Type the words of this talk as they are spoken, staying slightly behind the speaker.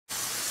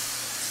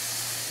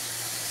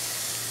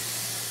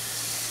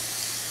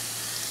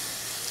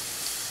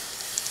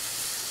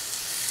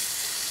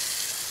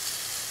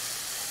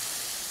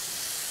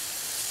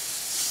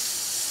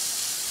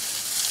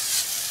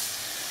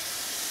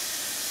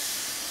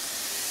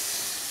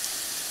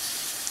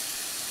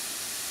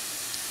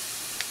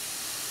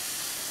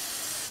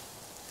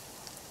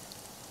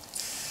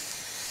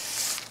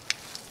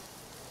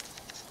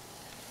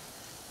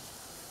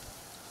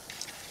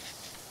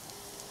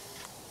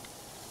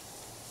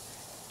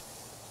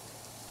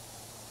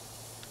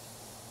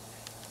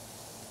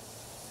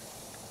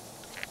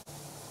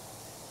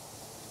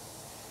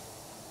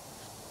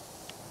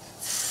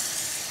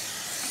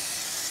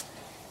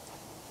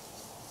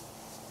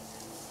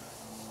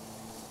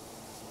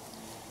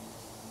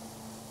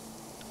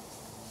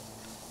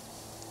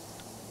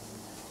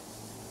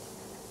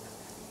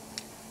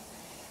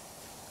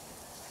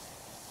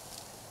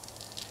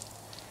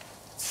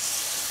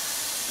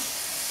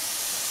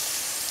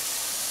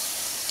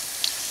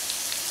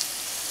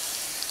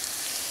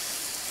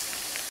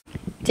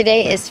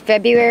Today is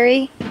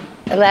February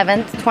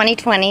 11th,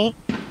 2020.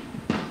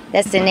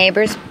 That's the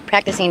neighbors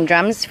practicing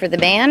drums for the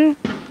band,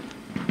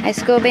 high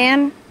school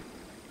band.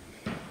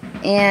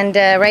 And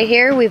right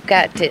here we've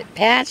got it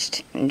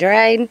patched and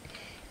dried,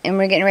 and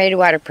we're getting ready to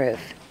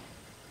waterproof.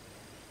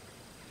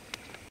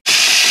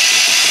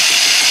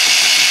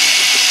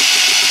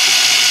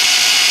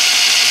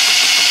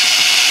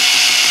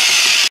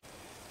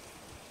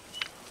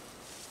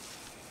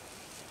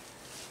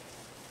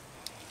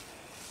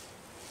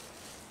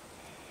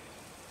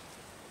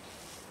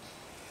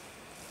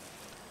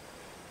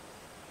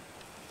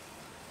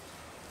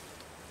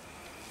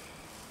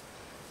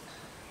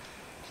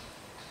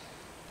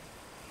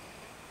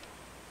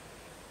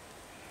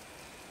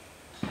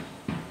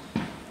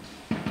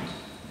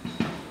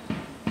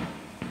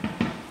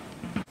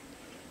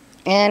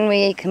 And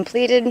we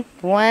completed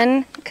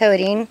one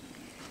coating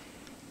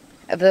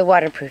of the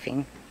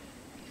waterproofing.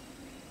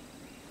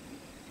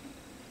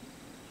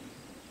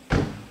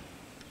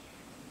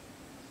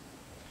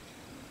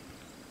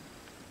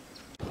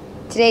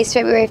 Today's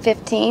February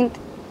 15th,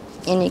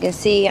 and you can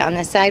see on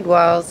the side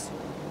walls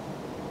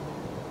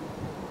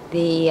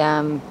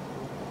the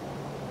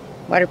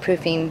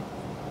waterproofing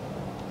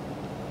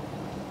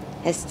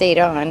has stayed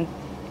on.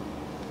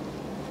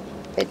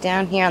 But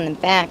down here on the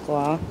back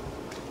wall,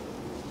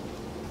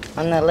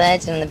 on the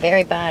ledge on the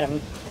very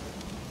bottom,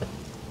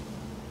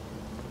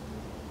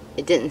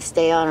 it didn't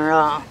stay on at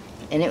all,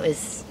 and it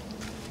was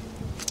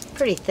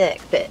pretty thick,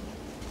 but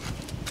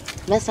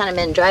it must not have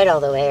been dried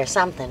all the way or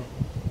something.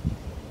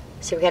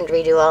 So we're going to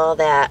redo all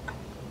that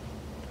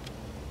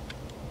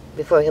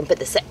before we can put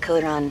the second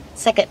coat on.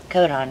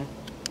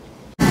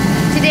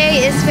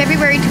 Today is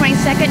February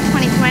 22nd,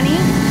 2020,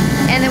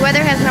 and the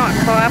weather has not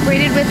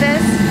cooperated with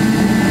us.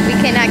 We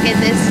cannot get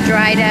this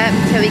dried up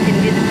until we can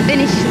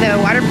finish the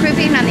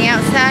waterproofing on the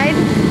outside.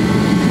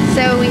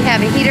 So we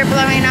have a heater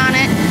blowing on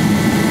it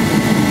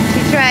to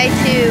try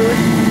to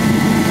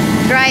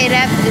dry it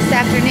up this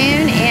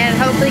afternoon and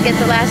hopefully get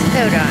the last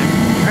coat on.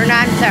 Or no,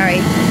 I'm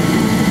sorry,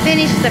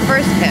 finish the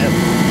first coat.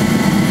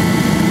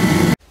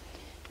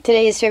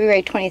 Today is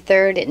February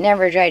 23rd. It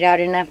never dried out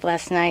enough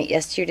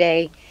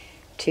yesterday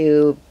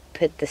to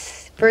put the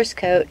first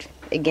coat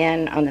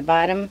again on the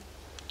bottom.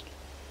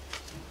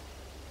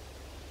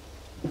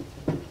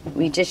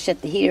 We just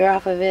shut the heater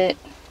off of it.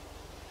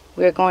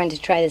 We're going to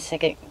try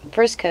the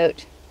first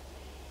coat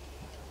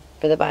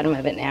for the bottom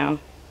of it now,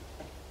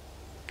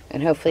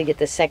 and hopefully get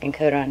the second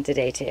coat on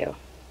today too.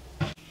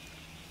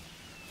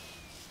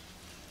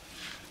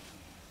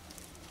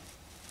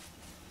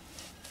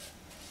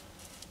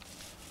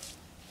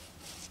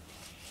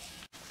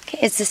 Okay,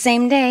 it's the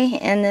same day,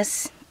 and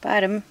this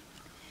bottom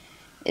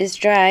is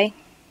dry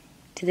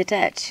to the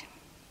touch.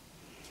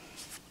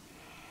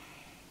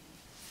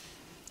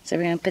 So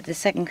we're going to put the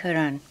second coat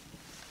on.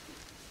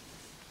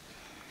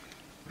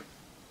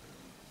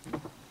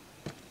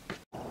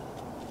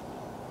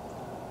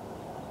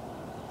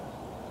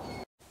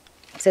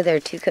 So there are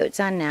two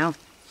coats on now.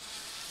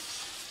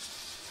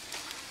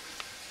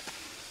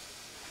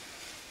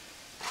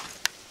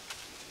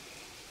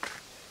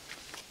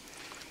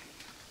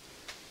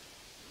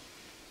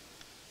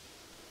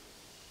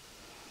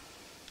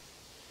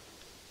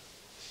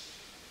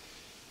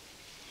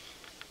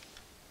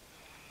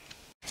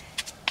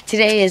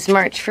 Today is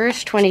March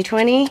 1st,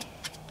 2020,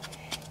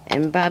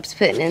 and Bob's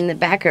putting in the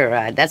backer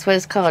rod. That's what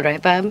it's called,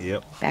 right, Bob?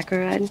 Yep. Backer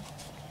rod.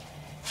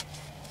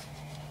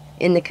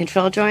 In the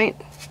control joint.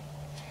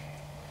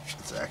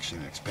 It's actually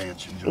an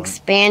expansion joint.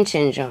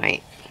 Expansion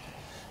joint.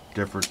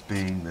 Difference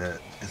being that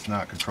it's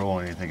not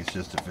controlling anything. It's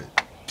just if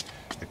it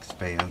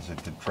expands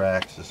and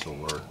contracts, this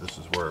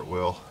is where it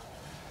will,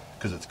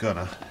 because it's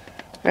gonna.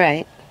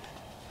 Right.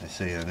 They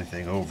say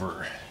anything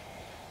over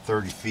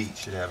 30 feet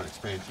should have an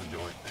expansion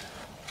joint.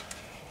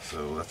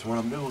 So that's what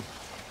I'm doing.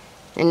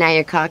 And now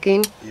you're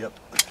caulking? Yep.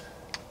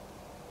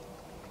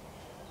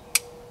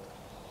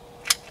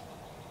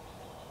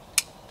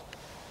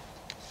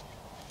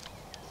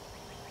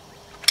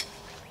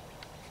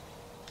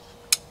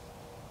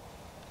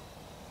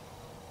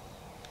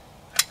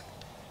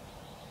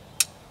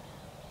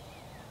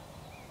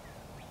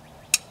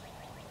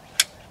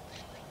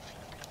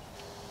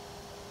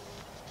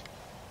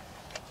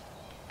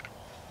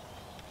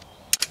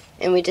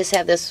 And we just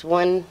have this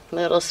one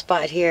little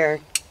spot here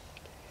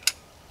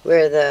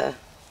where the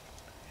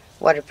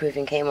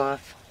waterproofing came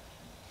off.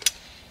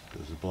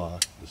 Because the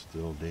block was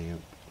still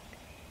damp.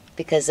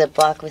 Because the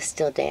block was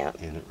still damp.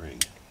 And it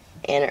rained.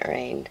 And it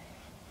rained.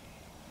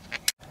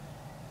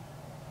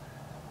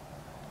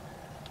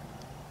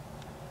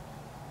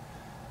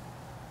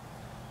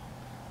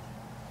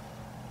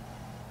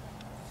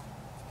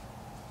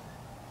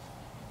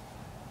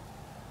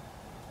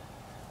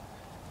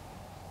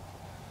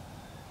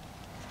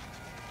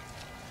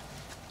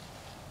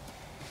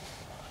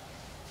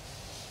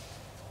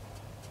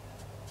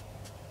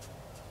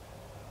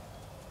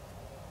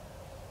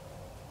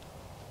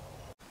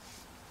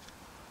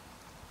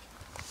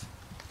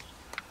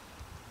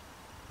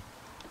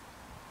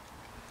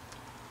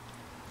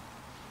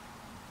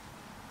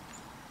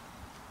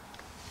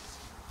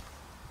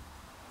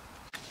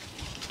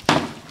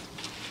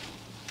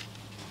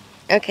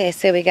 Okay,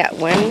 so we got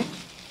one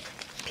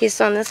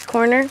piece on this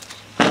corner.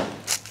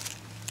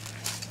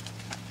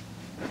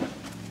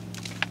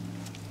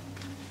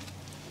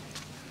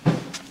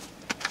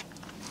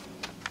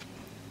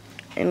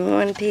 And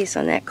one piece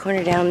on that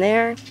corner down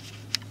there.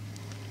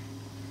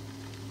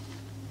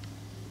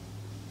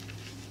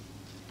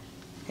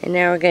 And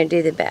now we're going to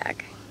do the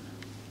back.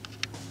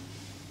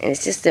 And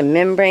it's just a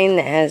membrane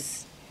that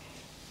has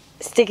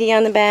sticky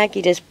on the back.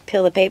 You just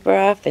peel the paper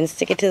off and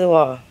stick it to the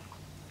wall.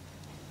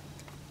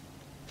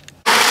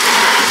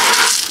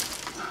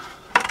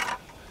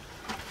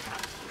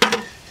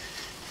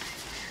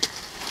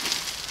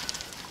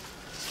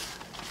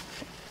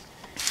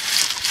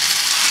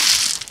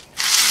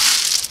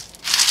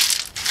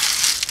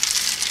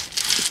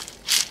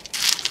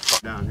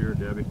 Down here,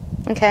 Debbie.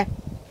 Okay.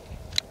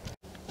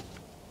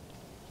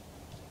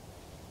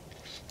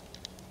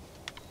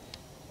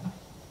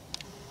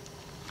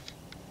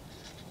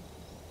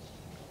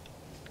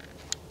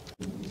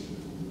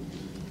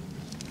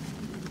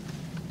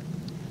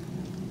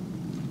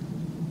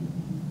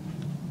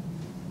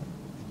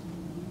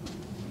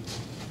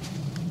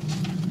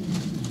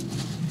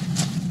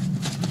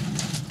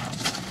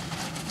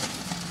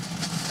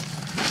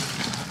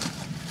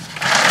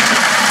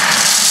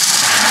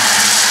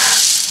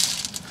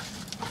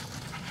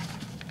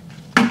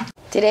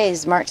 Today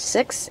is March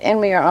 6th, and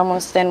we are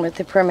almost done with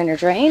the perimeter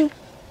drain.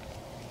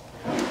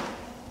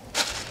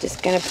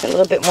 Just going to put a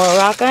little bit more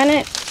rock on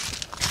it.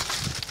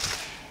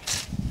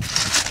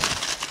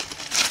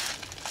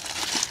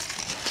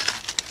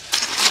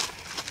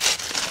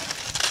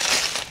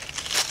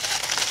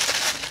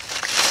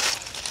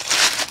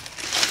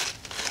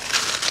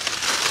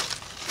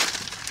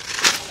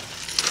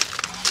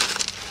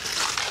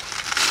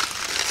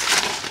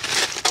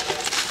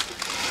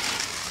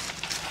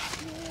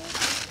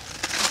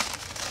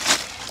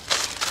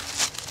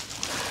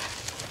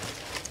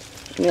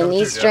 And then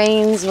these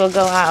drains will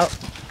go out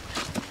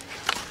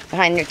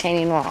behind the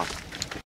retaining wall.